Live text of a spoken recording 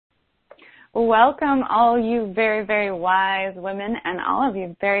Welcome all you very, very wise women and all of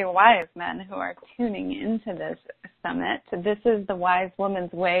you very wise men who are tuning into this summit. This is the Wise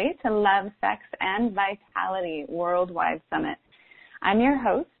Woman's Way to Love, Sex, and Vitality Worldwide Summit. I'm your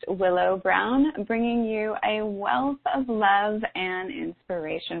host, Willow Brown, bringing you a wealth of love and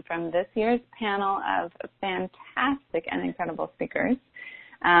inspiration from this year's panel of fantastic and incredible speakers.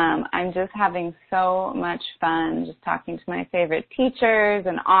 I'm just having so much fun just talking to my favorite teachers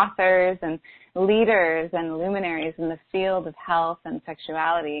and authors and leaders and luminaries in the field of health and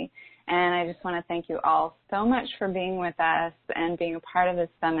sexuality. And I just want to thank you all so much for being with us and being a part of this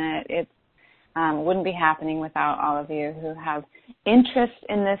summit. It wouldn't be happening without all of you who have interest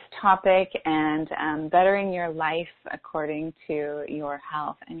in this topic and bettering your life according to your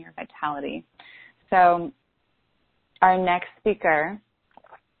health and your vitality. So our next speaker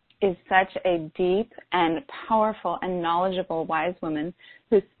is such a deep and powerful and knowledgeable wise woman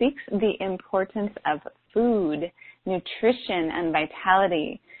who speaks the importance of food, nutrition, and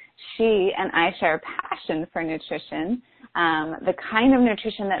vitality. She and I share a passion for nutrition, the kind of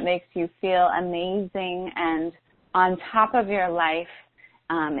nutrition that makes you feel amazing and on top of your life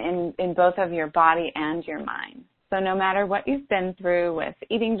in both of your body and your mind. So no matter what you've been through with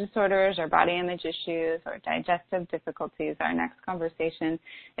eating disorders or body image issues or digestive difficulties, our next conversation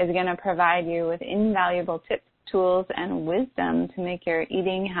is going to provide you with invaluable tips, tools, and wisdom to make your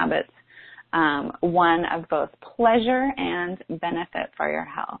eating habits one of both pleasure and benefit for your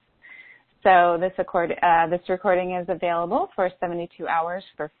health. So this recording is available for 72 hours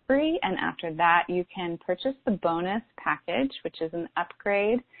for free, and after that you can purchase the bonus package, which is an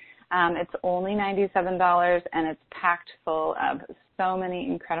upgrade. It's only $97, and it's packed full of so many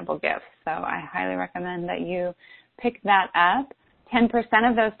incredible gifts. So I highly recommend that you pick that up. 10%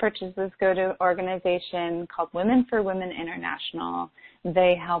 of those purchases go to an organization called Women for Women International.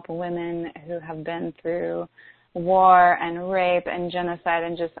 They help women who have been through war and rape and genocide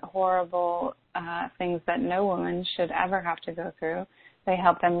and just horrible things that no woman should ever have to go through. They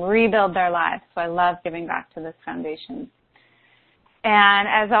help them rebuild their lives. So I love giving back to this foundation. And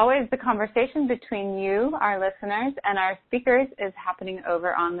as always, the conversation between you, our listeners, and our speakers is happening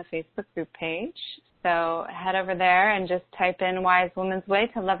over on the Facebook group page. So head over there and just type in Wise Woman's Way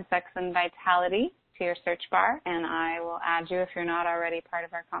to Love, Sex, and Vitality to your search bar, and I will add you if you're not already part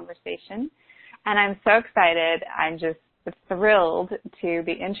of our conversation. And I'm so excited. I'm just thrilled to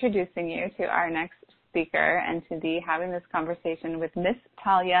be introducing you to our next speaker and to be having this conversation with Miss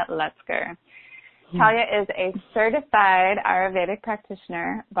Talya Lutzker. Talya is a certified Ayurvedic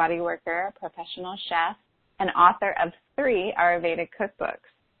practitioner, body worker, professional chef, and author of 3 Ayurvedic cookbooks.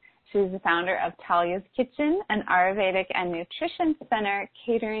 She's the founder of Talya's Kitchen, an Ayurvedic and nutrition center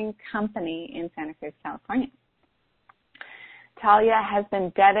catering company in Santa Cruz, California. Talya has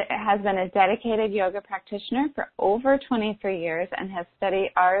been a dedicated yoga practitioner for over 23 years and has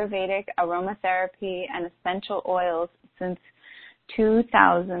studied Ayurvedic aromatherapy and essential oils since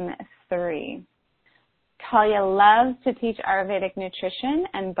 2003. Talya loves to teach Ayurvedic nutrition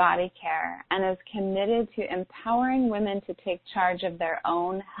and body care and is committed to empowering women to take charge of their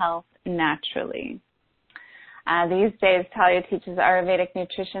own health naturally. These days, Talya teaches Ayurvedic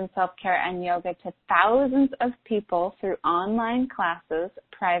nutrition, self-care, and yoga to thousands of people through online classes,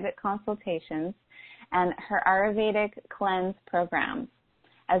 private consultations, and her Ayurvedic cleanse programs,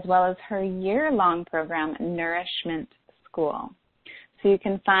 as well as her year-long program, Nourishment School. So you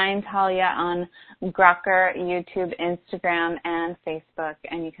can find Talya on Grokr, YouTube, Instagram, and Facebook,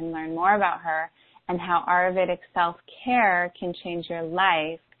 and you can learn more about her and how Ayurvedic self-care can change your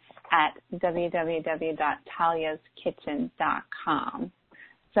life at www.talyaskitchen.com.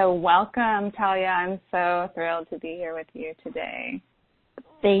 So welcome, Talya. I'm so thrilled to be here with you today.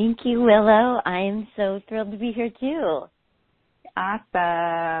 Thank you, Willow. I am so thrilled to be here, too.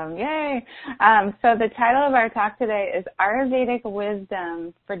 Awesome. Yay. So the title of our talk today is Ayurvedic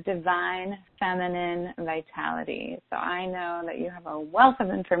Wisdom for Divine Feminine Vitality. So I know that you have a wealth of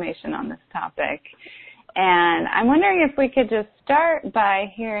information on this topic. And I'm wondering if we could just start by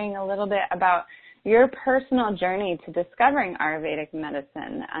hearing a little bit about your personal journey to discovering Ayurvedic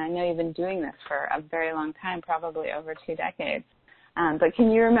medicine. I know you've been doing this for a very long time, probably over 2 decades. But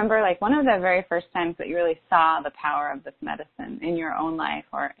can you remember, like, one of the very first times that you really saw the power of this medicine in your own life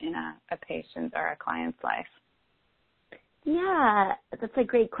or in a patient's or a client's life? Yeah, that's a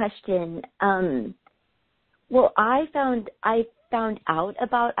great question. Well, I found out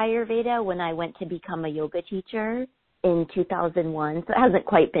about Ayurveda when I went to become a yoga teacher in 2001. So it hasn't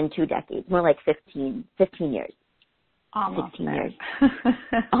quite been 2 decades, more like 15 years. Almost 16 there. years.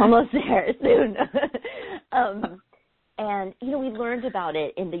 Almost there soon. And, you know, we learned about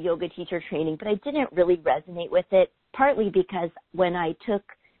it in the yoga teacher training, but I didn't really resonate with it, partly because when I took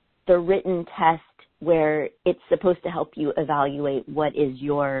the written test where it's supposed to help you evaluate what is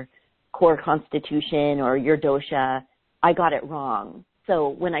your core constitution or your dosha, I got it wrong. So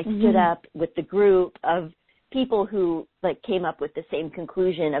when I stood up with the group of people who like came up with the same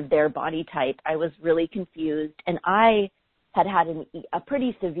conclusion of their body type, I was really confused. And I had a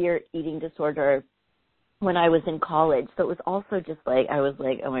pretty severe eating disorder when I was in college. So it was also just like, I was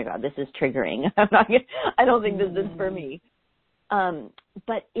like, oh my God, this is triggering. I don't think this is for me.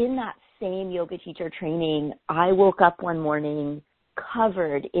 But in that same yoga teacher training, I woke up one morning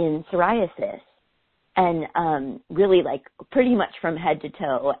covered in psoriasis and really like pretty much from head to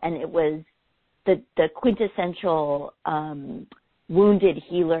toe. And it was the quintessential wounded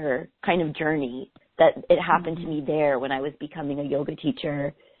healer kind of journey that it happened to me there when I was becoming a yoga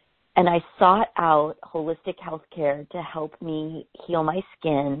teacher. And I sought out holistic healthcare to help me heal my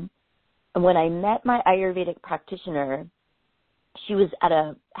skin. And when I met my Ayurvedic practitioner, she was at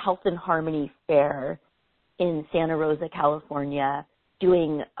a Health and Harmony fair in Santa Rosa, California,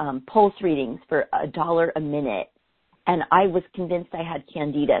 doing pulse readings for $1 a minute. And I was convinced I had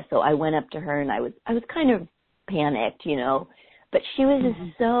candida, so I went up to her and I was kind of panicked, you know. But she was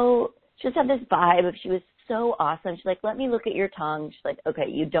she just had this vibe of, she was so awesome. She's like, let me look at your tongue. She's like, okay,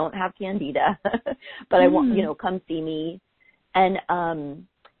 you don't have candida, but I want, you know, come see me. And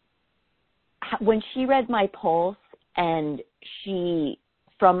when she read my pulse and she,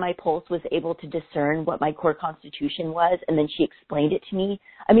 from my pulse, was able to discern what my core constitution was, and then she explained it to me.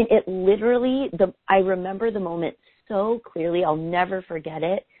 I mean, it literally, I remember the moment so clearly. I'll never forget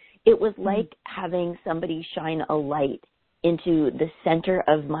it. It was like having somebody shine a light into the center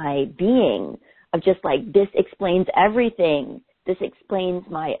of my being, of just like, this explains everything. This explains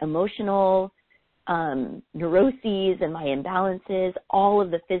my emotional neuroses and my imbalances, all of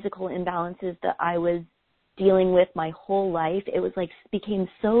the physical imbalances that I was dealing with my whole life. It was like, became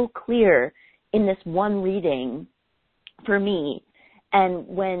so clear in this one reading for me. And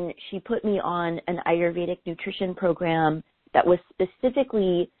when she put me on an Ayurvedic nutrition program that was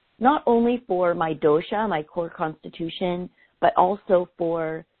specifically not only for my dosha, my core constitution, but also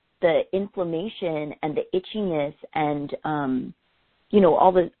for the inflammation and the itchiness and, you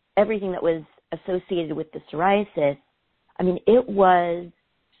know, everything that was associated with the psoriasis, I mean, it was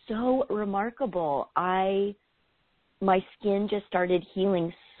so remarkable. My skin just started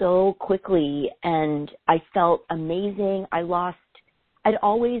healing so quickly and I felt amazing. I'd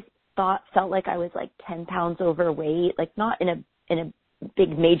always felt like I was like 10 pounds overweight, like not in a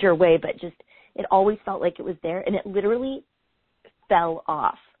big major way, but just, it always felt like it was there, and it literally fell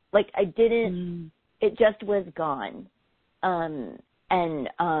off. Like I didn't, it just was gone.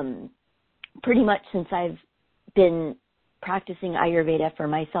 Pretty much since I've been practicing Ayurveda for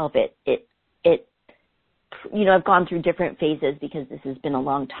myself, it, you know, I've gone through different phases because this has been a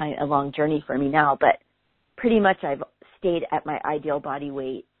long journey for me now, but pretty much I've stayed at my ideal body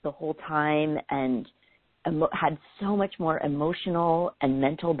weight the whole time and had so much more emotional and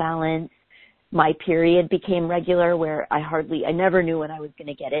mental balance. My period became regular where I never knew when I was going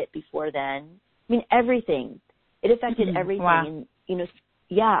to get it before then. I mean, everything. It affected everything. Wow. And, you know,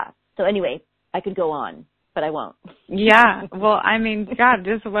 yeah. So anyway, I could go on, but I won't. Yeah. Well, I mean, God,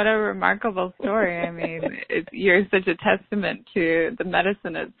 just what a remarkable story. I mean, you're such a testament to the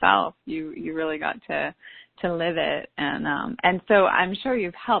medicine itself. You really got to live it. And so I'm sure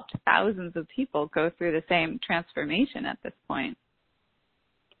you've helped thousands of people go through the same transformation at this point.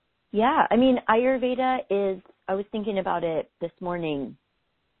 Yeah. I mean, Ayurveda is, I was thinking about it this morning,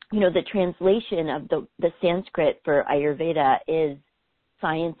 you know, the translation of the Sanskrit for Ayurveda is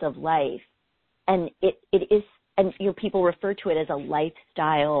science of life. And it is, and you know, people refer to it as a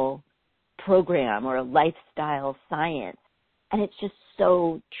lifestyle program or a lifestyle science. And it's just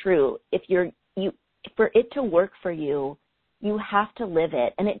so true. For it to work for you, you have to live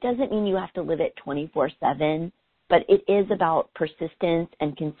it. And it doesn't mean you have to live it 24/7, but it is about persistence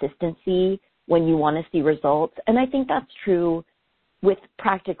and consistency when you want to see results. And I think that's true with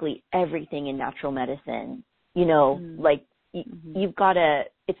practically everything in natural medicine. You know, like you've got to,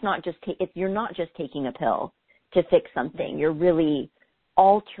 you're not just taking a pill to fix something. You're really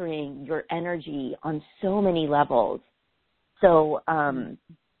altering your energy on so many levels. So,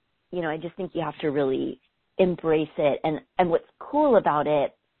 you know, I just think you have to really embrace it. And what's cool about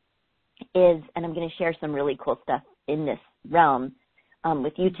it is, and I'm going to share some really cool stuff in this realm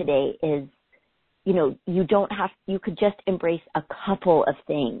with you today, is, you know, you could just embrace a couple of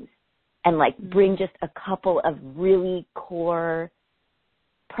things and like bring just a couple of really core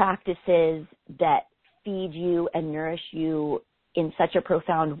practices that feed you and nourish you in such a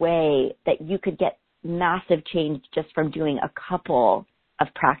profound way that you could get massive change just from doing a couple of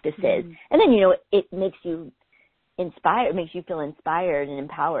practices. And then, it makes you inspired, it makes you feel inspired and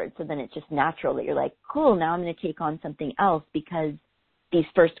empowered. So then it's just natural that you're like, cool, now I'm going to take on something else because these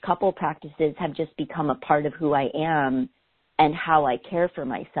first couple practices have just become a part of who I am and how I care for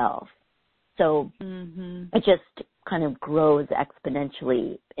myself. So it just kind of grows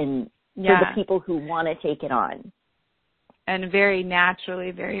exponentially for the people who want to take it on. And very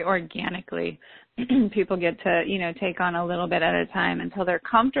naturally, very organically, people get to, take on a little bit at a time until they're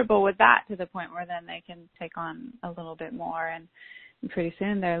comfortable with that, to the point where then they can take on a little bit more. And pretty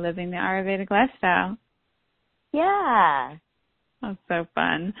soon they're living the Ayurvedic lifestyle. Yeah. That's so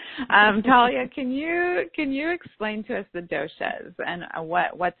fun. Talya, can you explain to us the doshas and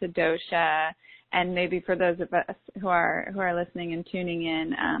what's a dosha, and maybe for those of us who are listening and tuning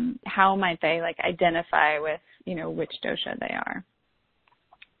in, how might they identify with which dosha they are?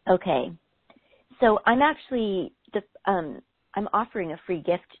 Okay, so I'm actually I'm offering a free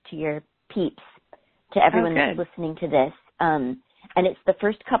gift to your peeps, to everyone that's listening to this, and it's the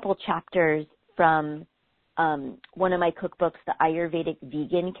first couple chapters from one of my cookbooks, the Ayurvedic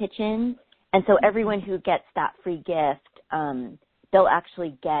Vegan Kitchen. And so everyone who gets that free gift, they'll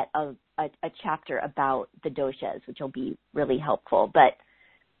actually get a chapter about the doshas, which will be really helpful. But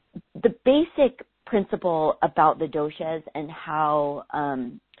the basic principle about the doshas and how,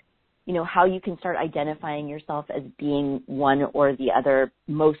 how you can start identifying yourself as being one or the other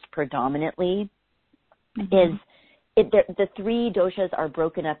most predominantly is the three doshas are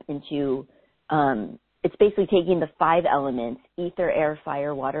broken up into, it's basically taking the 5 elements, ether, air,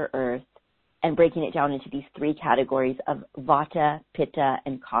 fire, water, earth, and breaking it down into these 3 categories of vata, pitta,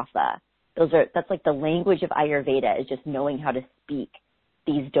 and kapha. That's like the language of Ayurveda, is just knowing how to speak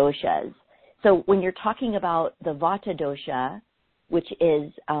these doshas. So when you're talking about the vata dosha, which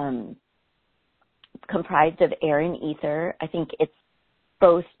is comprised of air and ether, I think it's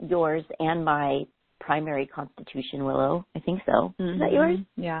both yours and my primary constitution, Willow. I think so. Is that yours?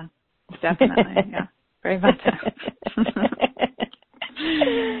 Yeah, definitely. Yeah. Very vata.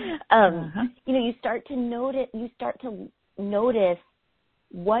 You start to notice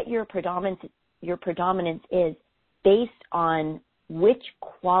what your predominance is based on which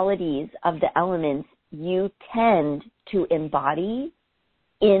qualities of the elements you tend to embody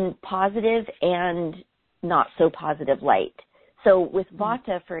in positive and not so positive light. So with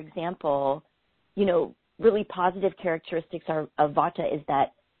vata, for example, really positive characteristics of vata is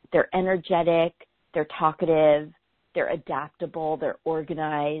that they're energetic, they're talkative, they're adaptable, they're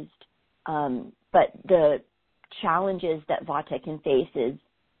organized. But the challenges that vata can face is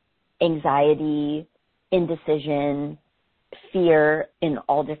anxiety, indecision, fear in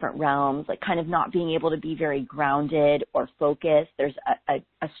all different realms, like kind of not being able to be very grounded or focused. There's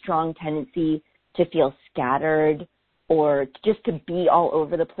a strong tendency to feel scattered or just to be all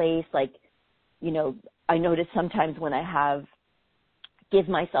over the place. Like, I notice sometimes when I give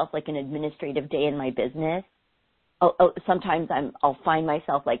myself like an administrative day in my business, sometimes I'll find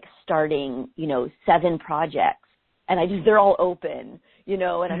myself like starting, 7 projects, and they're all open, and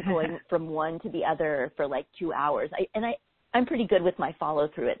I'm going from one to the other for like 2 hours. I'm pretty good with my follow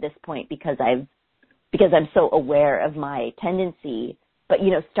through at this point because I'm so aware of my tendency. But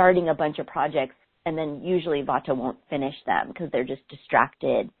starting a bunch of projects, and then usually vata won't finish them because they're just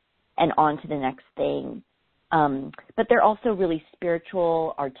distracted and on to the next thing. But they're also really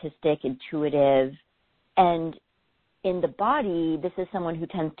spiritual, artistic, intuitive, and in the body, this is someone who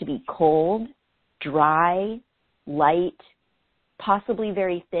tends to be cold, dry, light, possibly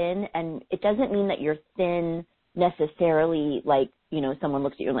very thin. And it doesn't mean that you're thin necessarily, like, someone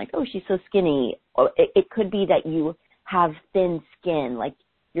looks at you and like, oh, she's so skinny. Or it could be that you have thin skin, like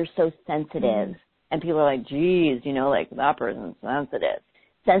you're so sensitive. And people are like, geez, like that person's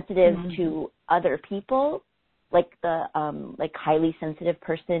sensitive to other people, like the like highly sensitive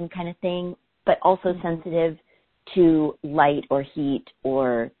person kind of thing, but also sensitive to light or heat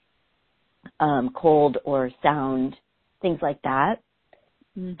or cold or sound, things like that.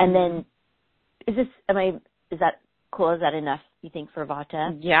 And then is that cool? Is that enough, you think, for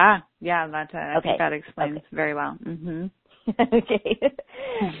vata? Yeah, vata. I think that explains very well. Okay.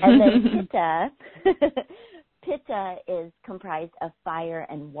 And then pitta is comprised of fire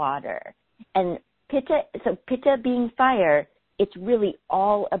and water. And pitta being fire, it's really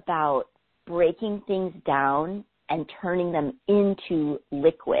all about breaking things down and turning them into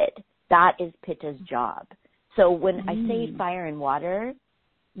liquid. That is pitta's job. So when I say fire and water,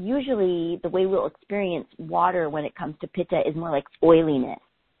 usually the way we'll experience water when it comes to pitta is more like oiliness.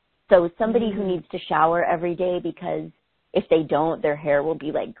 So somebody who needs to shower every day because if they don't, their hair will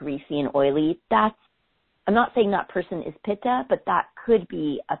be like greasy and oily. I'm not saying that person is pitta, but that could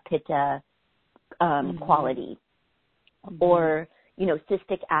be a pitta quality. Or, you know,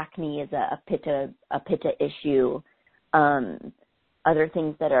 cystic acne is a pitta issue. Other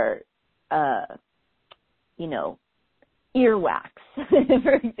things that are, you know, earwax,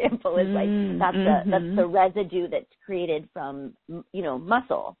 for example, is like that's the residue that's created from, you know,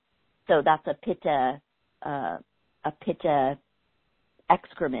 muscle. So that's a pitta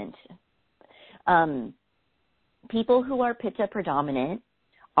excrement. People who are pitta predominant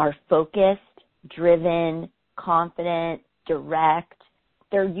are focused, driven, confident, direct.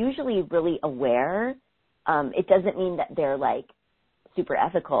 They're usually really aware. It doesn't mean that they're like super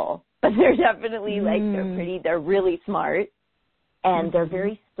ethical, but they're definitely like they're really smart, and they're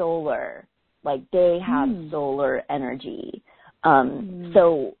very solar. Like they have solar energy.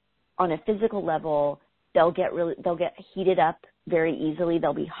 So on a physical level, they'll get heated up very easily.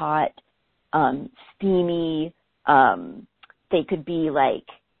 They'll be hot, steamy. They could be like,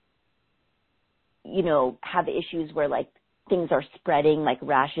 you know, have issues where like things are spreading, like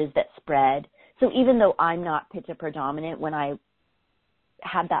rashes that spread. So even though I'm not pitta predominant, when I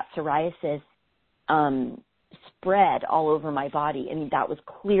had that psoriasis spread all over my body, I mean, that was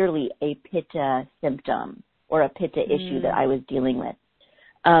clearly a pitta symptom or a pitta issue that I was dealing with.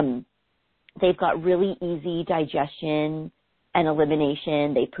 They've got really easy digestion and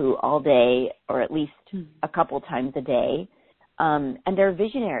elimination. They poo all day or at least a couple times a day. And they're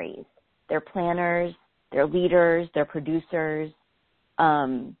visionaries. They're planners. They're leaders. They're producers.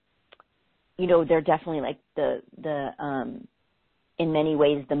 You know, they're definitely like the in many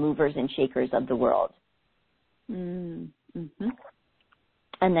ways, the movers and shakers of the world. And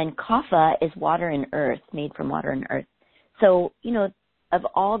then kapha is water and earth, made from water and earth. So, you know, of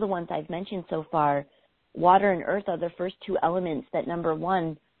all the ones I've mentioned so far, water and earth are the first two elements that, number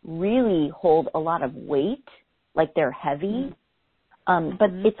one, really hold a lot of weight, like they're heavy. But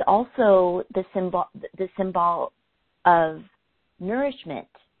it's also the symbol of nourishment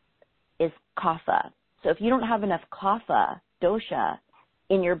is kapha. So if you don't have enough kapha, dosha,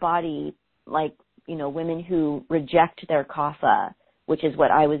 in your body, like, you know, women who reject their kapha, which is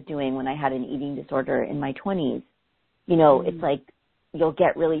what I was doing when I had an eating disorder in my 20s, you know, it's like you'll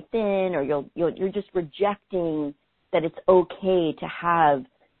get really thin, or you're just rejecting that it's okay to have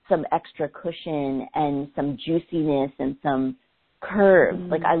some extra cushion and some juiciness and some curve.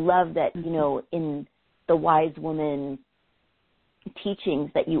 Like I love that, you know, in the wise woman teachings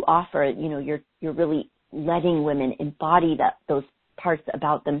that you offer, you know, you're really letting women embody those parts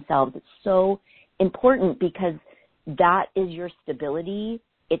about themselves. It's so important because that is your stability.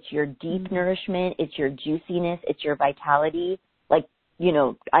 It's your deep nourishment. It's your juiciness. It's your vitality. Like, you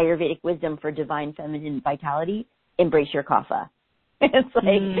know, Ayurvedic wisdom for divine feminine vitality, embrace your kapha. It's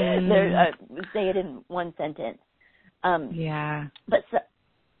like, say it in one sentence. But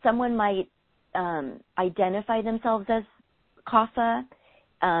someone might identify themselves as kapha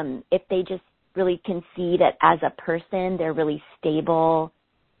if they just really can see that as a person, they're really stable.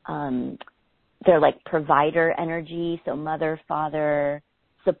 They're like provider energy, so mother, father,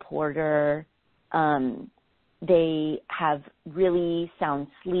 supporter. They have really sound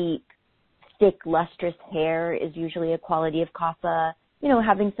sleep. Thick, lustrous hair is usually a quality of kapha. You know,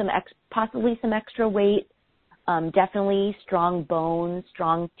 having possibly some extra weight. Definitely strong bones,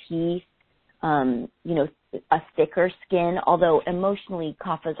 strong teeth. You know, a thicker skin. Although emotionally,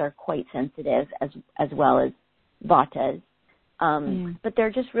 kaphas are quite sensitive as well as vatas. But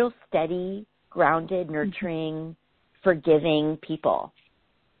they're just real steady, grounded, nurturing, forgiving people.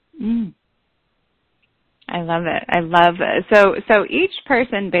 I love it. I love it. So each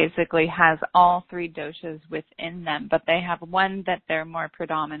person basically has all three doshas within them, but they have one that they're more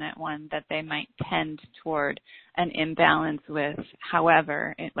predominant, one that they might tend toward an imbalance with.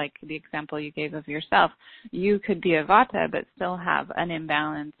 However, like the example you gave of yourself, you could be a vata but still have an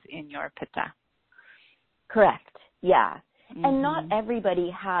imbalance in your pitta. Correct. Yeah. And not everybody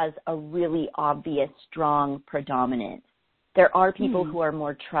has a really obvious, strong predominance. There are people who are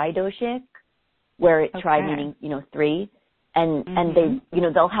more tridoshic, where tri meaning, you know, three, and they, you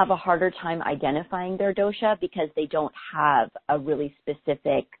know, they'll have a harder time identifying their dosha because they don't have a really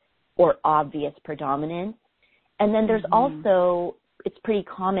specific or obvious predominance. And then there's also, it's pretty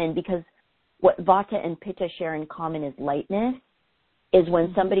common because what vata and pitta share in common is lightness, is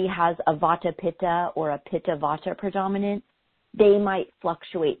when somebody has a vata pitta or a pitta vata predominance, they might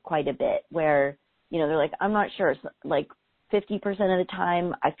fluctuate quite a bit where, you know, they're like, I'm not sure, like 50% of the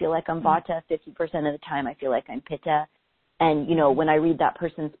time I feel like I'm vata, 50% of the time I feel like I'm pitta. And, you know, when I read that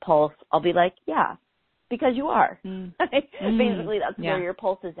person's pulse, I'll be like, yeah, because you are. Basically, that's where your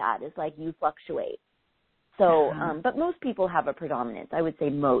pulse is at, is like you fluctuate. So, but most people have a predominance. I would say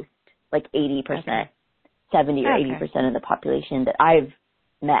most, like 80%, 70 or 80% of the population that I've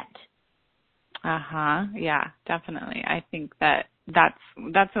met. Yeah, definitely. I think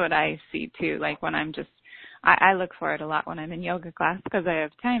that's what I see too. Like when I'm just, I look for it a lot when I'm in yoga class because I have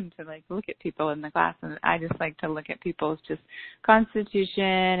time to like look at people in the class, and I just like to look at people's just constitution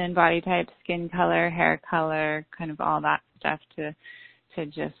and body type, skin color, hair color, kind of all that stuff to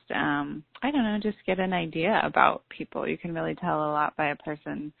just, I don't know, just get an idea about people. You can really tell a lot by a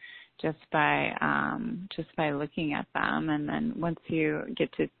person just by looking at them. And then once you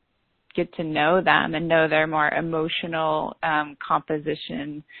get to know them and know their more emotional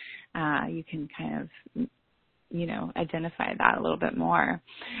composition, you can kind of, you know, identify that a little bit more.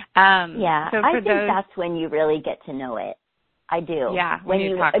 So I think that's when you really get to know it. I do. Yeah, when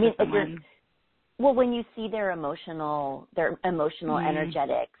you talk to someone. Well, when you see their emotional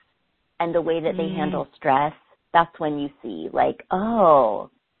energetics and the way that they handle stress, that's when you see, like, oh,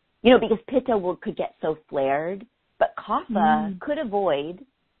 you know, because Pitta could get so flared, but Kapha could avoid,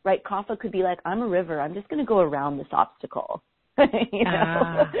 right? Kapha could be like, I'm a river. I'm just going to go around this obstacle. You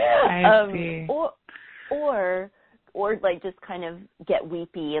know? I see. Or like just kind of get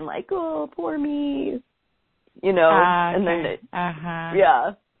weepy and like, oh, poor me, you know, and then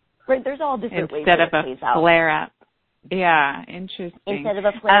right. There's all different ways that it plays out. Instead of a flare up. Yeah, interesting. Instead of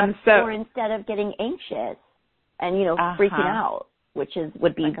a flare up, or instead of getting anxious and, you know, freaking out, which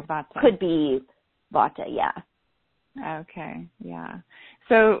would be like could be Vata. Yeah. Okay. Yeah.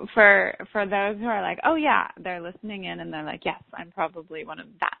 So for those who are like, oh yeah, they're listening in and they're like, yes, I'm probably one of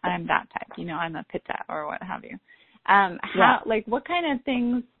that. I'm that type. You know, I'm a Pitta or what have you. Like what kind of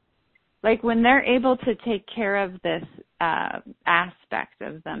things, like when they're able to take care of this aspect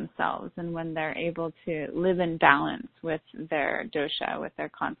of themselves, and when they're able to live in balance with their dosha, with their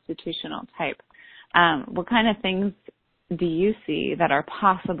constitutional type, what kind of things do you see that are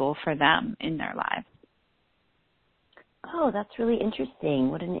possible for them in their lives? Oh, that's really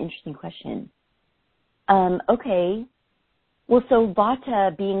interesting. What an interesting question. Okay. Well, so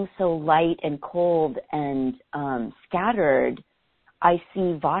Vata being so light and cold and scattered, I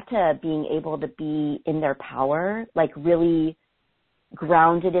see Vata being able to be in their power, like really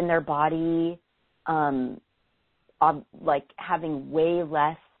grounded in their body, like having way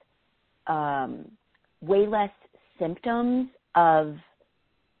less symptoms of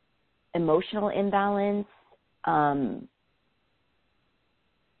emotional imbalance.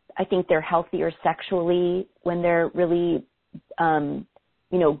 I think they're healthier sexually when they're really, you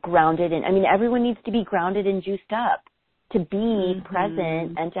know, grounded. And I mean, everyone needs to be grounded and juiced up to be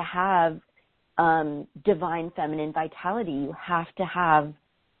present and to have divine feminine vitality. You have to have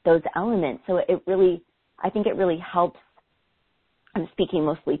those elements. So I think it really helps. I'm speaking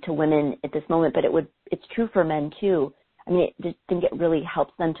mostly to women at this moment, but it's true for men too. I mean, I think it really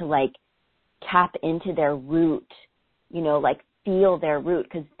helps them to like tap into their root, you know, like feel their root,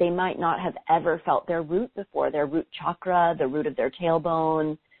 because they might not have ever felt their root before, their root chakra, the root of their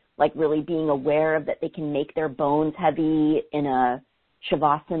tailbone, like really being aware of that they can make their bones heavy in a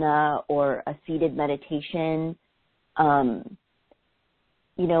shavasana or a seated meditation,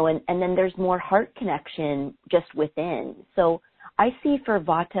 you know, and then there's more heart connection just within. So I see for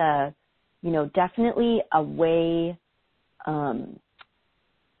Vata, you know, definitely a way,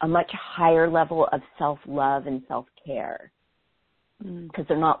 a much higher level of self-love and self-care, because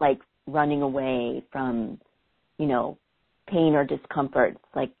they're not like running away from, you know, pain or discomfort.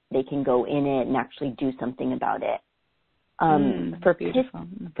 It's like they can go in it and actually do something about it. For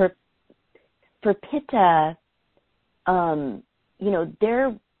Pitta, you know,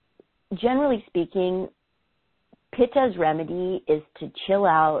 they're generally speaking, Pitta's remedy is to chill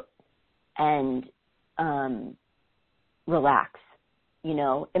out and relax, you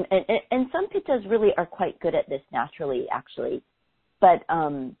know, and some Pittas really are quite good at this naturally, actually, but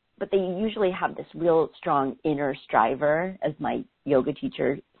they usually have this real strong inner striver, as my yoga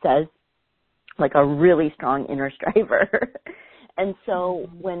teacher says, like a really strong inner striver. And so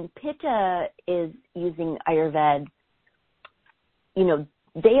when Pitta is using Ayurveda, you know,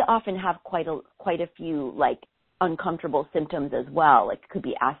 they often have quite a few like uncomfortable symptoms as well. Like it could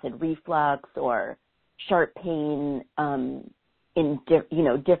be acid reflux or sharp pain in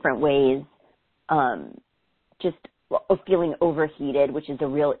different ways. Just feeling overheated, which is a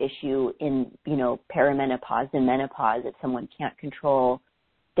real issue in, you know, perimenopause and menopause if someone can't control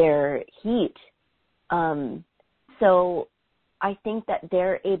their heat. So I think that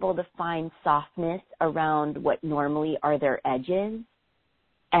they're able to find softness around what normally are their edges,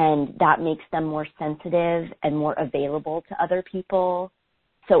 and that makes them more sensitive and more available to other people.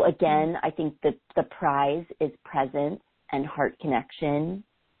 So again, I think that the prize is presence and heart connection.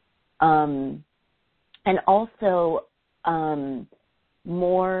 And also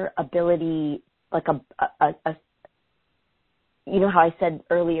more ability, like you know how I said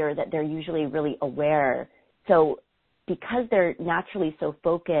earlier that they're usually really aware. So because they're naturally so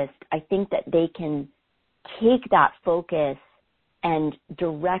focused, I think that they can take that focus and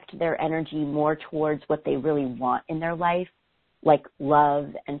direct their energy more towards what they really want in their life, like love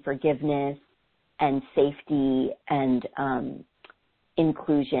and forgiveness and safety and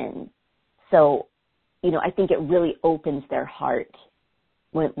inclusion. So, you know, I think it really opens their heart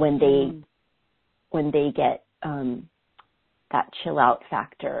when they get that chill out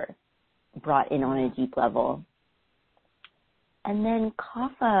factor brought in on a deep level. And then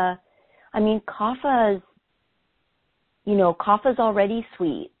kapha, kapha's already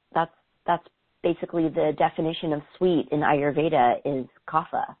sweet. That's basically the definition of sweet in Ayurveda is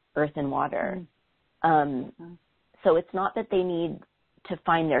kapha, earth and water. So it's not that they need to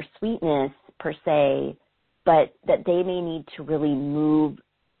find their sweetness per se, but that they may need to really move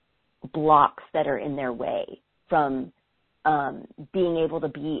blocks that are in their way from being able to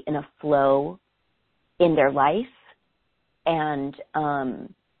be in a flow in their life and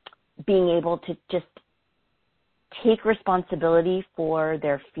being able to just take responsibility for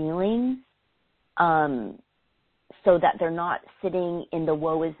their feelings so that they're not sitting in the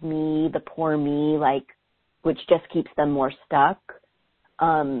woe is me, the poor me, like, which just keeps them more stuck.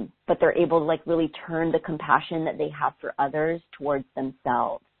 But they're able to like really turn the compassion that they have for others towards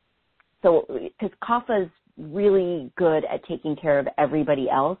themselves. So, because kapha is really good at taking care of everybody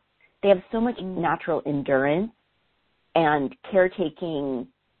else. They have so much natural endurance and caretaking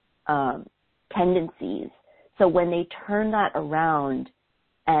tendencies. So when they turn that around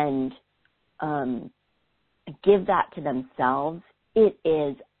and give that to themselves, it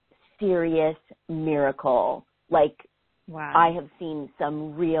is serious miracle. Like, wow. I have seen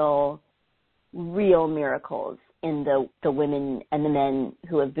some real miracles in the women and the men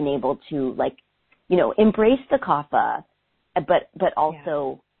who have been able to, like, you know, embrace the kapha, but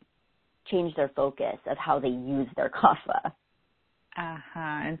also change their focus of how they use their kapha.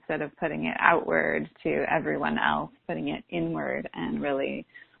 Instead of putting it outward to everyone else, putting it inward and really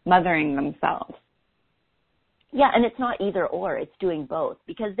mothering themselves. Yeah, and it's not either or, it's doing both,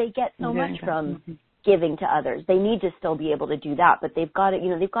 because they get so much from giving to others. They need to still be able to do that, but they've got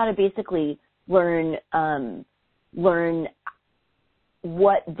to basically learn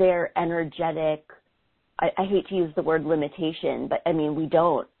what their energetic, I hate to use the word limitation, but I mean, we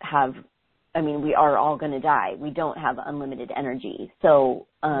are all going to die. We don't have unlimited energy. So,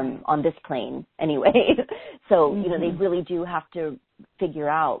 on this plane anyway. So, you know, they really do have to figure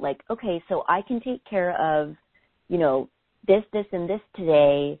out, like, okay, so I can take care of, you know, this, and this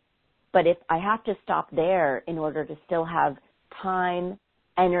today, but if I have to stop there in order to still have time,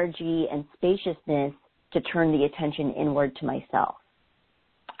 energy, and spaciousness to turn the attention inward to myself.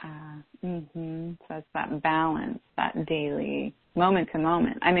 So it's that balance, that daily, moment to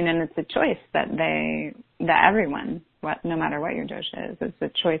moment. I mean, and it's a choice that everyone, no matter what your dosha is, it's a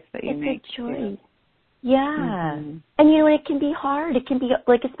choice that you make. It's a choice. Too. Yeah. And, you know, it can be hard. It can be,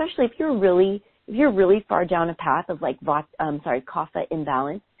 like, especially if you're really far down a path of, like, kapha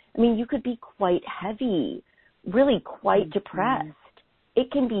imbalance. I mean, you could be quite heavy, really quite depressed. It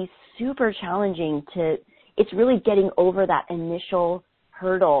can be super challenging it's really getting over that initial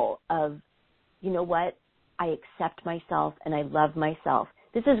hurdle of, you know what, I accept myself and I love myself.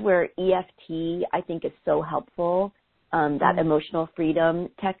 This is where EFT, I think, is so helpful, that emotional freedom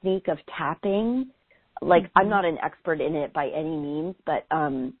technique of tapping. Like, I'm not an expert in it by any means, but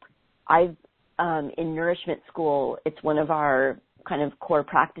I've in nourishment school, it's one of our kind of core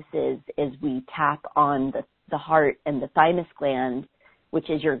practices is we tap on the heart and the thymus gland, which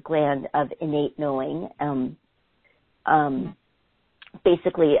is your gland of innate knowing.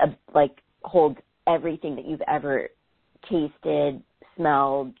 Basically, like, hold everything that you've ever tasted,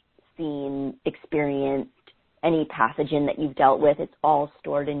 smelled, seen, experienced, any pathogen that you've dealt with, it's all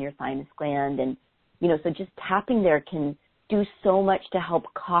stored in your thymus gland. And, you know, so just tapping there can do so much to help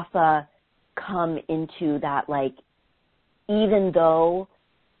kapha come into that, like, even though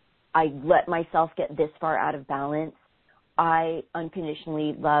I let myself get this far out of balance, I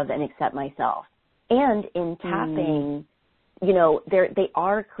unconditionally love and accept myself. And in tapping, you know, they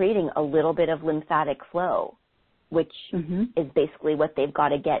are creating a little bit of lymphatic flow, which is basically what they've got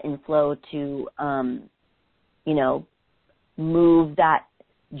to get in flow to, you know, move that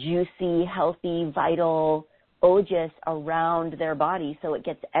juicy, healthy, vital ojas around their body so it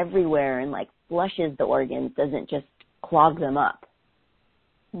gets everywhere and like flushes the organs, doesn't just clog them up.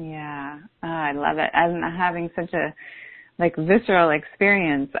 Yeah, oh, I love it. I'm having such a like visceral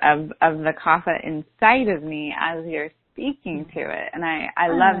experience of the kapha inside of me as you're speaking to it. And I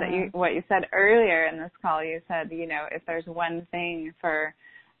love that what you said earlier in this call. You said, you know, if there's one thing for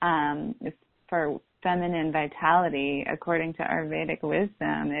feminine vitality, according to Ayurvedic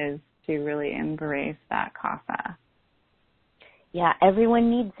wisdom, is to really embrace that kapha. Yeah, everyone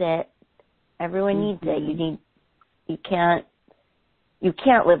needs it. Everyone needs it. You can't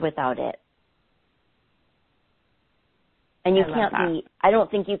live without it. And you can't be, I don't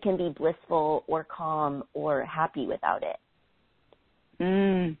think you can be blissful or calm or happy without it.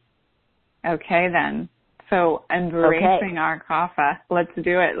 Okay then. So embracing our kapha. Let's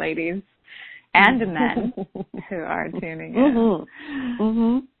do it, ladies and men who are tuning in.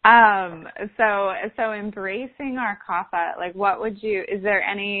 So embracing our kapha, like what would you, is there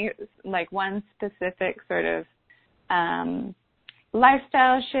any, like one specific sort of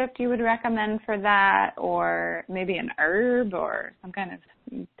lifestyle shift you would recommend for that, or maybe an herb or some kind of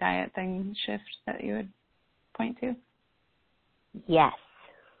diet thing shift that you would point to? Yes.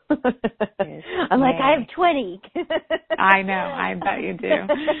 I'm like, I have 20. I know. I bet you do.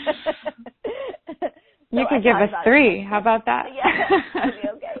 You could give us 3. How about that? Yeah.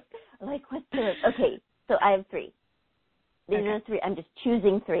 Okay. I'm like, what's the, okay, so I have 3. These are the 3. I'm just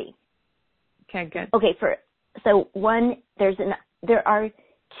choosing 3. Okay, good. Okay, so one, there are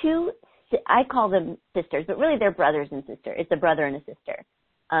 2, I call them sisters, but really they're brothers and sisters. It's a brother and a sister.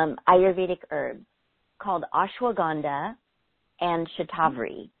 Ayurvedic herbs called ashwagandha and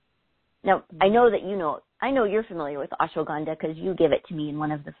shatavari. Now, I know that I know you're familiar with ashwagandha because you give it to me in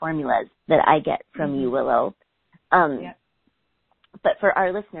one of the formulas that I get from you, Willow. But for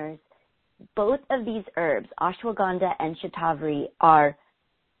our listeners, both of these herbs, ashwagandha and shatavari, are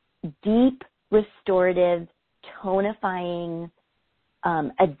deep, restorative, tonifying,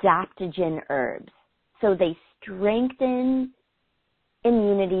 adaptogen herbs. So they strengthen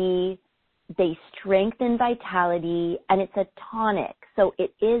immunity, they strengthen vitality, and it's a tonic. So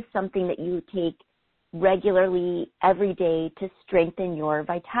it is something that you take regularly every day to strengthen your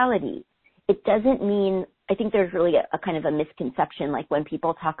vitality. It doesn't mean, I think there's really a kind of a misconception, like when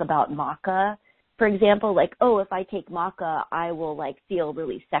people talk about maca, for example, like, oh, if I take maca, I will like feel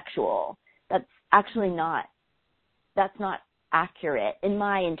really sexual. That's actually that's not accurate in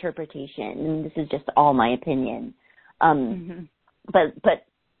my interpretation, and this is just all my opinion. But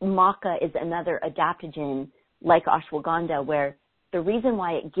maca is another adaptogen like ashwagandha, where the reason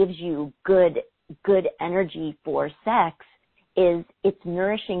why it gives you good energy for sex is it's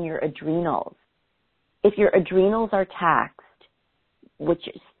nourishing your adrenals. If your adrenals are taxed, which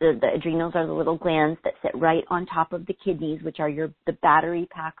is the adrenals are the little glands that sit right on top of the kidneys, which are the battery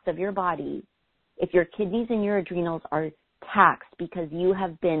packs of your body. If your kidneys and your adrenals are taxed because you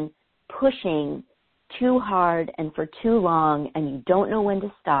have been pushing too hard and for too long, and you don't know when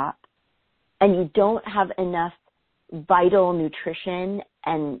to stop, and you don't have enough vital nutrition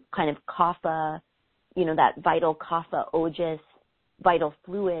and kind of kapha, that vital kapha ojas, vital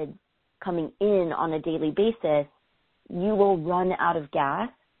fluid coming in on a daily basis, you will run out of gas,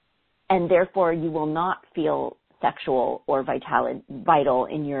 and therefore you will not feel sexual or vital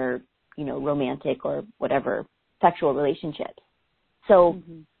in your, romantic or whatever sexual relationships. So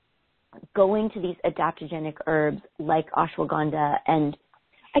going to these adaptogenic herbs like ashwagandha and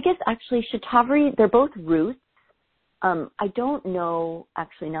I guess actually shatavari, they're both roots. I don't know,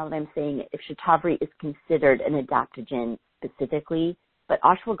 actually, now that I'm saying it, if shatavari is considered an adaptogen specifically, but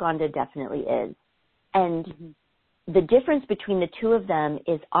ashwagandha definitely is. And the difference between the two of them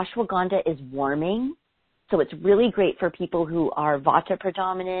is ashwagandha is warming, so it's really great for people who are vata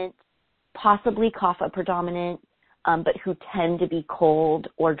predominant, possibly kapha predominant, but who tend to be cold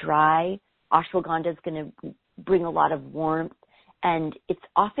or dry. Ashwagandha is going to bring a lot of warmth, and it's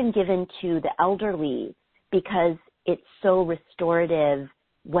often given to the elderly because it's so restorative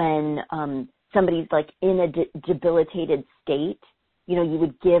when somebody's like in a debilitated state. You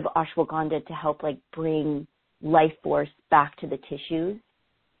would give ashwagandha to help like bring life force back to the tissues.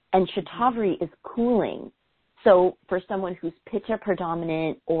 And shatavari is cooling. So for someone who's pitta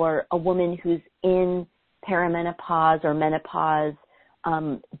predominant or a woman who's in perimenopause or menopause,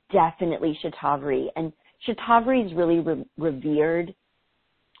 definitely shatavari. And shatavari is really revered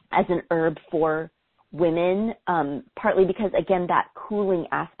as an herb for women, partly because, again, that cooling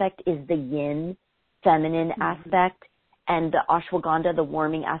aspect is the yin, feminine aspect, and the ashwagandha, the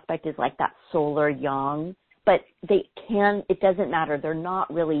warming aspect, is like that solar yang. but it doesn't matter. They're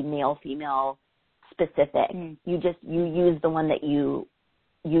not really male, female specific. You use the one that you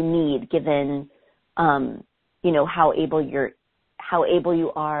need given, how able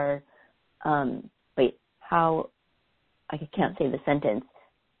you are, I can't say the sentence.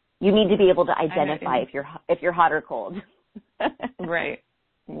 You need to be able to identify if you're hot or cold. Right.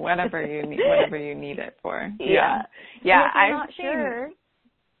 Whatever you need it for. Yeah. Yeah. I'm not sure.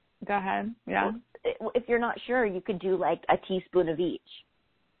 Go ahead. Yeah. Well, if you're not sure, you could do like a teaspoon of each.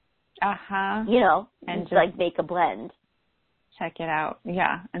 Uh-huh. And just like make a blend. Check it out.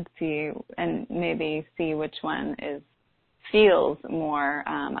 Yeah. And maybe see which one feels more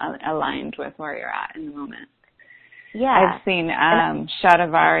aligned with where you're at in the moment. Yeah. I've seen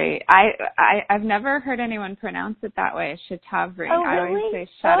Shatavari. I've never heard anyone pronounce it that way, Shatavari. Oh, really? I always say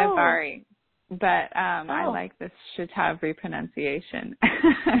Shatavari. But I like this Shatavari pronunciation.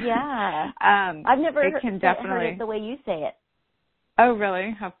 Yeah. I've never heard it the way you say it. Oh,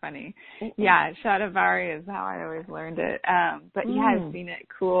 really? How funny. Mm-hmm. Yeah, Shatavari is how I always learned it. But yeah, I've seen it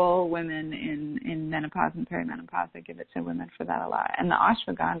cool women in menopause and perimenopause. I give it to women for that a lot. And the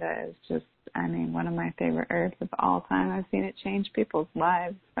ashwagandha is just, one of my favorite herbs of all time. I've seen it change people's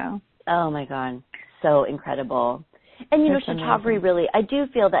lives. So. Oh, my God. So incredible. And, Shatavari really, I do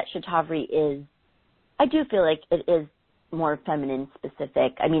feel that Shatavari like it is more feminine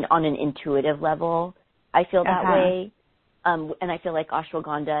specific. On an intuitive level, I feel that way. And I feel like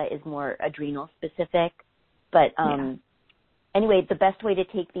ashwagandha is more adrenal specific. But anyway, the best way to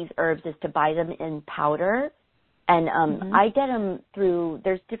take these herbs is to buy them in powder. And I get them through,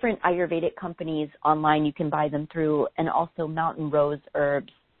 there's different Ayurvedic companies online you can buy them through, and also Mountain Rose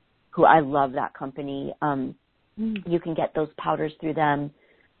Herbs, who I love that company. You can get those powders through them.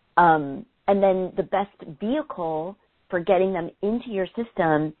 And then the best vehicle for getting them into your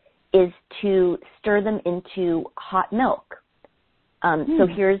system is to stir them into hot milk. So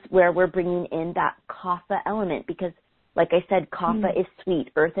here's where we're bringing in that kapha element, because like I said, kapha is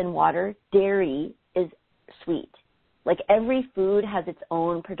sweet. Earth and water. Dairy is sweet. Like every food has its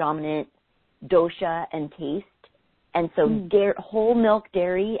own predominant dosha and taste. And so whole milk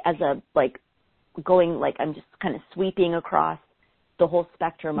dairy as I'm just kind of sweeping across the whole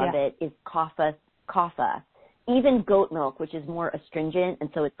spectrum of it, is kapha. Even goat milk, which is more astringent, and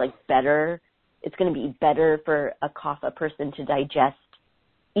so it's like better. It's going to be better for a kapha person to digest,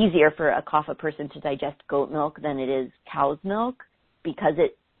 easier for a kapha person to digest goat milk than it is cow's milk, because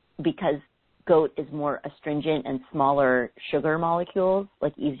goat is more astringent and smaller sugar molecules,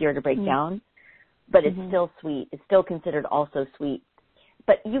 like easier to break down. But it's still sweet. It's still considered also sweet.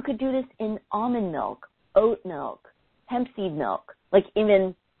 But you could do this in almond milk, oat milk, hemp seed milk, like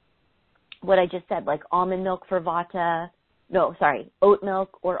even what I just said, like almond milk for vata. No, sorry, oat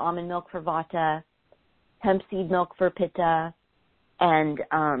milk or almond milk for vata, hemp seed milk for pitta, and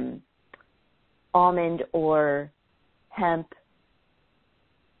almond or hemp,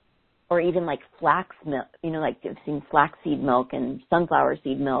 or even like flax milk, like I've seen flaxseed milk and sunflower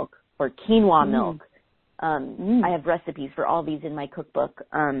seed milk or quinoa milk. I have recipes for all these in my cookbook.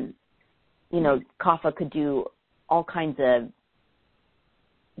 Kapha could do all kinds of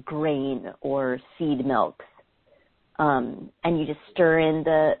grain or seed milks. And you just stir in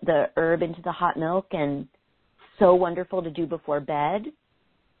the herb into the hot milk, and so wonderful to do before bed,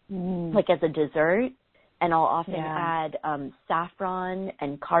 like as a dessert. And I'll often add saffron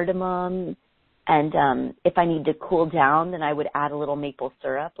and cardamom. And if I need to cool down, then I would add a little maple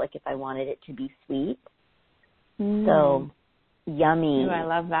syrup, like if I wanted it to be sweet. So yummy. Ooh, I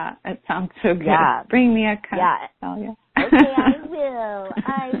love that. It sounds so good. Yeah. Bring me a cup. Yeah. Talya. Okay, I will.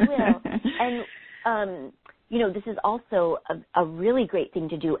 And, this is also a really great thing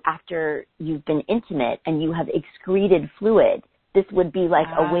to do after you've been intimate and you have excreted fluid. This would be like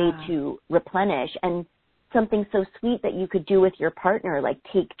a way to replenish, and something so sweet that you could do with your partner, like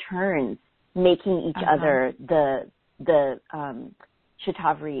take turns making each other the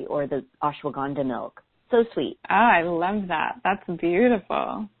shatavari or the ashwagandha milk. So sweet. Oh, I love that. That's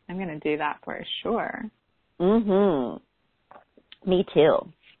beautiful. I'm going to do that for sure. Me too.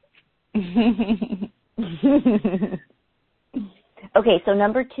 Okay, so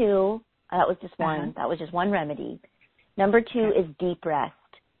number 2, that was just one. That was just one remedy. Number 2 is deep rest.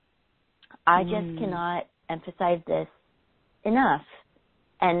 I just cannot emphasize this enough.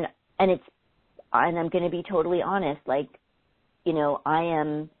 And I'm going to be totally honest. Like, I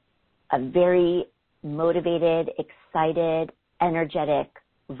am a very motivated, excited, energetic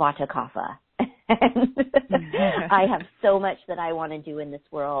Vata Kapha. I have so much that I want to do in this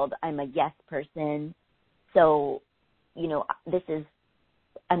world. I'm a yes person. So, this is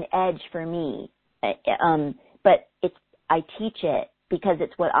an edge for me But I teach it because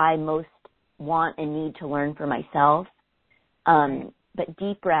it's what I most want and need to learn for myself. But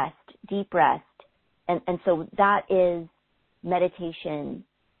deep rest. And so that is meditation,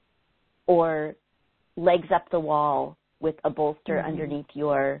 or legs up the wall with a bolster underneath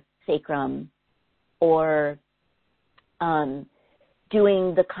your sacrum, or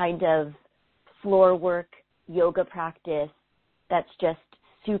doing the kind of floor work yoga practice that's just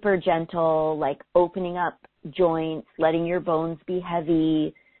super gentle, like opening up joints, letting your bones be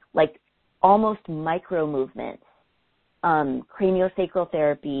heavy, like almost micro movements. Craniosacral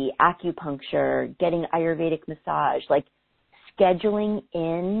therapy, acupuncture, getting Ayurvedic massage, like scheduling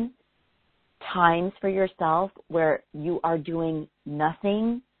in times for yourself where you are doing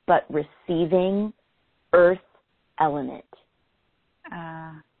nothing but receiving earth element.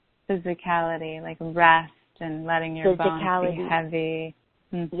 Physicality, like rest and letting your bones be heavy.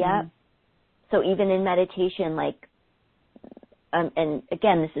 Yep. So even in meditation, like, and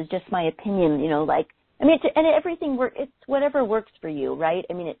again, this is just my opinion, you know, like, I mean, and everything it's whatever works for you, right?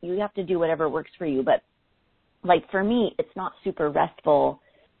 I mean, you have to do whatever works for you, but like for me, it's not super restful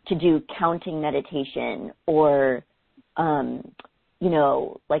to do counting meditation or, you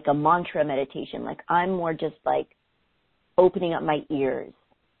know, like a mantra meditation. Like I'm more just like opening up my ears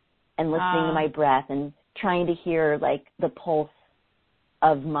and listening to my breath and trying to hear like the pulse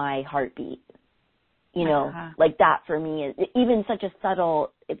of my heartbeat. You know, like that for me is even such a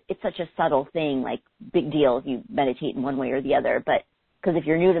subtle, it's such a subtle thing, like big deal if you meditate in one way or the other. But because if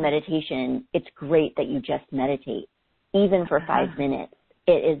you're new to meditation, it's great that you just meditate, even for 5 minutes.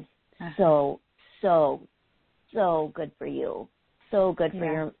 It is so good for you. So good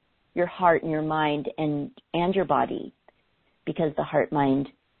for your heart and your mind and your body, because the heart mind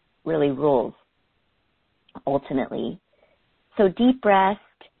really rules ultimately. So deep breath.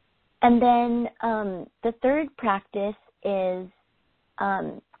 And then the third practice is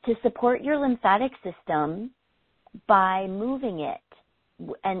to support your lymphatic system by moving it,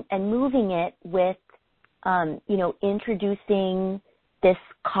 and moving it with, you know, introducing this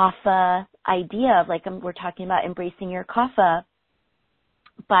kapha idea of like we're talking about embracing your kapha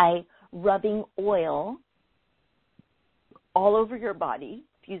by rubbing oil all over your body,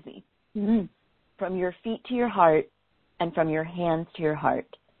 from your feet to your heart and from your hands to your heart.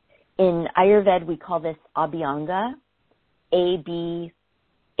 In Ayurveda, we call this Abhyanga, Abhyanga.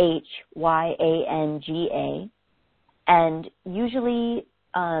 And usually,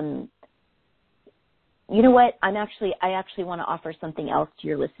 you know what? I actually want to offer something else to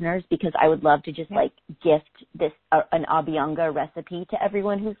your listeners, because I would love to just like gift this, an Abhyanga recipe to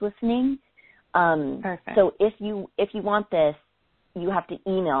everyone who's listening. Perfect. So if you want this, you have to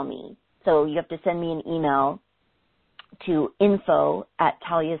email me. So you have to send me an email to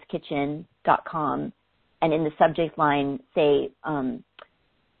info@talyaskitchen.com, and in the subject line say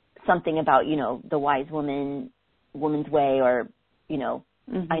something about, you know, the wise woman's way, or, you know,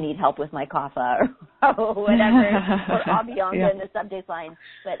 I need help with my kapha, or whatever, or Abhyanga in the subject line.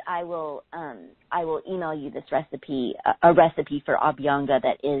 But I will email you this recipe, a recipe for Abhyanga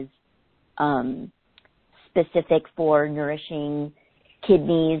that is specific for nourishing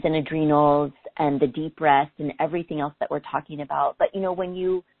kidneys and adrenals and the deep rest and everything else that we're talking about. But, you know, when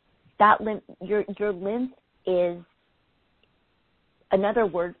your lymph is, another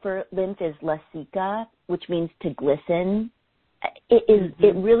word for lymph is lasika, which means to glisten.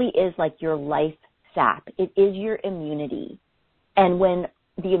 It really is like your life sap. It is your immunity. And when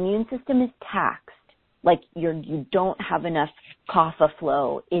the immune system is taxed, like you don't have enough kapha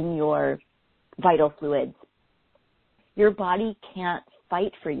flow in your vital fluids, your body can't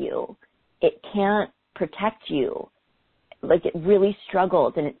fight for you. It can't protect you. Like it really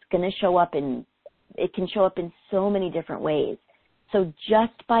struggles, and it can show up in so many different ways. So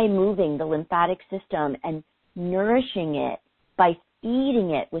just by moving the lymphatic system and nourishing it by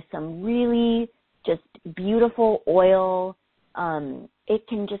feeding it with some really just beautiful oil, it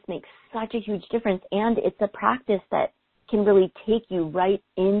can just make such a huge difference. And it's a practice that can really take you right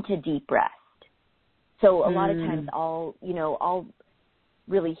into deep rest. So a lot of times I'll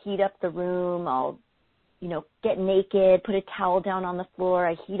really heat up the room. I'll, you know, get naked, put a towel down on the floor.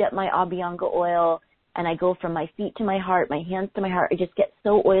 I heat up my Abhyanga oil, and I go from my feet to my heart, my hands to my heart. I just get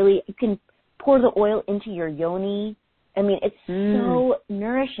so oily. You can pour the oil into your yoni. I mean, it's so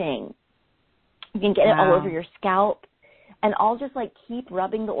nourishing. You can get it all over your scalp. And I'll just like keep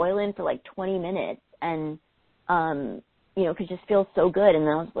rubbing the oil in for like 20 minutes, and, you know, 'cause it just feels so good. And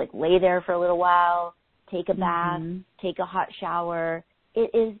then I'll just like lay there for a little while, take a bath, take a hot shower. It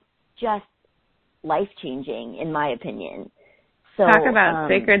is just life-changing, in my opinion. So talk about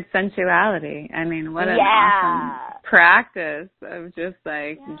sacred sensuality. I mean, what an awesome practice of just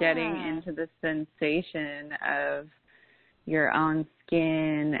like getting into the sensation of your own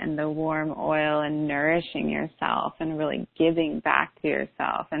skin and the warm oil and nourishing yourself and really giving back to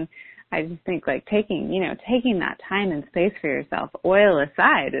yourself. And I just think like taking that time and space for yourself, oil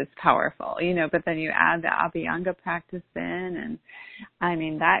aside, is powerful, but then you add the Abhyanga practice in, and I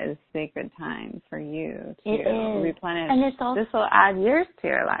mean, that is sacred time for you to replenish. And it's also, this will add years to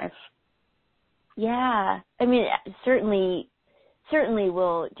your life. Yeah. I mean, certainly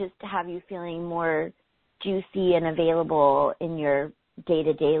will just have you feeling more juicy and available in your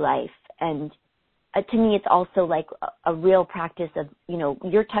day-to-day life. And to me, it's also like a real practice of,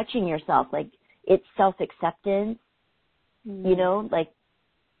 you're touching yourself. Like, it's self-acceptance, like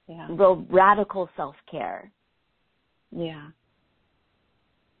real radical self-care. Yeah.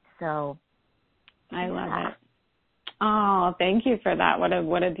 So I love it. Oh, thank you for that.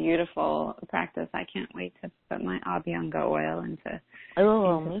 What a beautiful practice. I can't wait to put my Abhyanga oil into practice.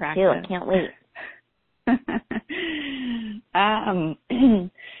 Oh, me too. I can't wait.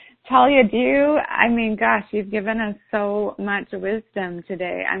 Talya, gosh, you've given us so much wisdom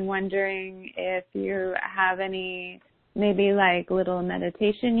today. I'm wondering if you have any maybe like little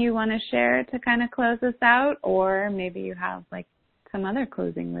meditation you want to share to kind of close us out, or maybe you have like some other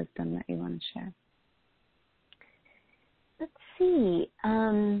closing wisdom that you want to share. Let's see.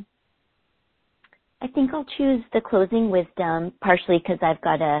 I think I'll choose the closing wisdom, partially because I've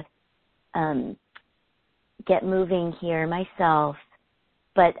got to get moving here myself.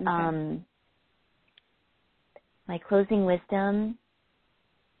 But my closing wisdom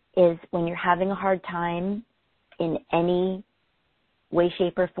is, when you're having a hard time in any way,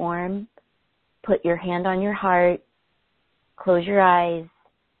 shape, or form, put your hand on your heart, close your eyes,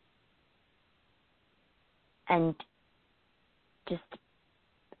 and just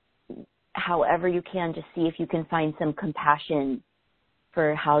however you can, just see if you can find some compassion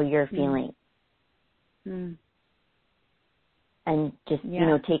for how you're feeling. Mm. And just,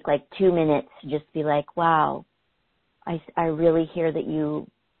 take like 2 minutes to just be like, wow, I really hear that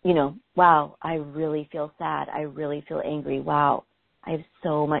wow, I really feel sad. I really feel angry. Wow, I have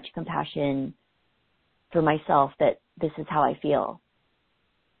so much compassion for myself that this is how I feel.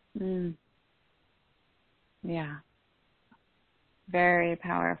 Mm. Yeah. Very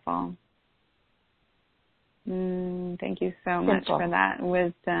powerful. Thank you so much for that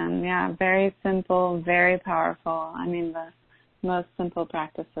wisdom. Yeah, very simple, very powerful. I mean, the most simple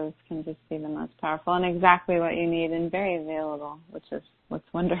practices can just be the most powerful and exactly what you need and very available, which is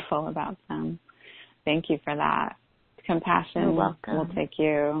what's wonderful about them. Thank you for that. Compassion You're welcome. Will take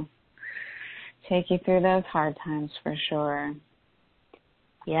you through those hard times for sure.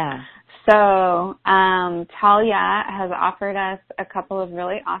 Yeah. So Talya has offered us a couple of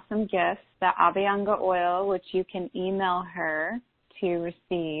really awesome gifts. The Abhyanga oil, which you can email her to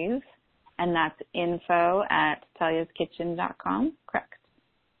receive, and that's info@talyaskitchen.com, correct?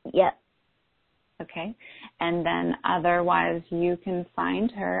 Yep. Okay. And then otherwise you can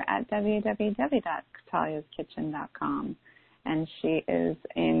find her at www.talyaskitchen.com. And she is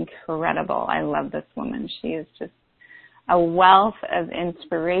incredible. I love this woman. She is just a wealth of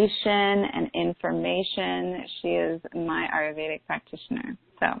inspiration and information. She is my Ayurvedic practitioner.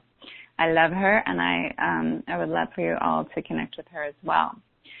 So I love her, and I would love for you all to connect with her as well.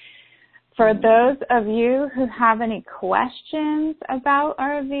 For those of you who have any questions about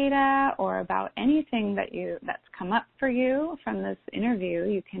Ayurveda or about anything that's come up for you from this interview,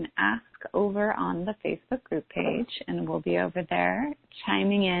 you can ask over on the Facebook group page, and we'll be over there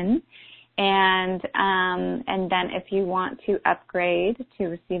chiming in. And then if you want to upgrade to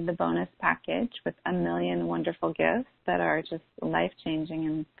receive the bonus package with a million wonderful gifts that are just life-changing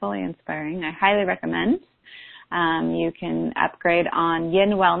and fully inspiring, I highly recommend. You can upgrade on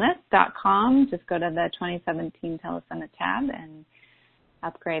yinwellness.com. Just go to the 2017 Telesummit tab and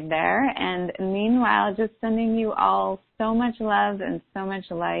upgrade there. And meanwhile, just sending you all so much love and so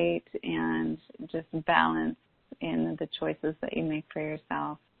much light and just balance in the choices that you make for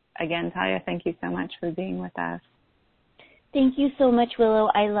yourself. Again, Talya, thank you so much for being with us. Thank you so much, Willow.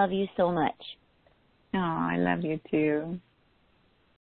 I love you so much. Oh, I love you too.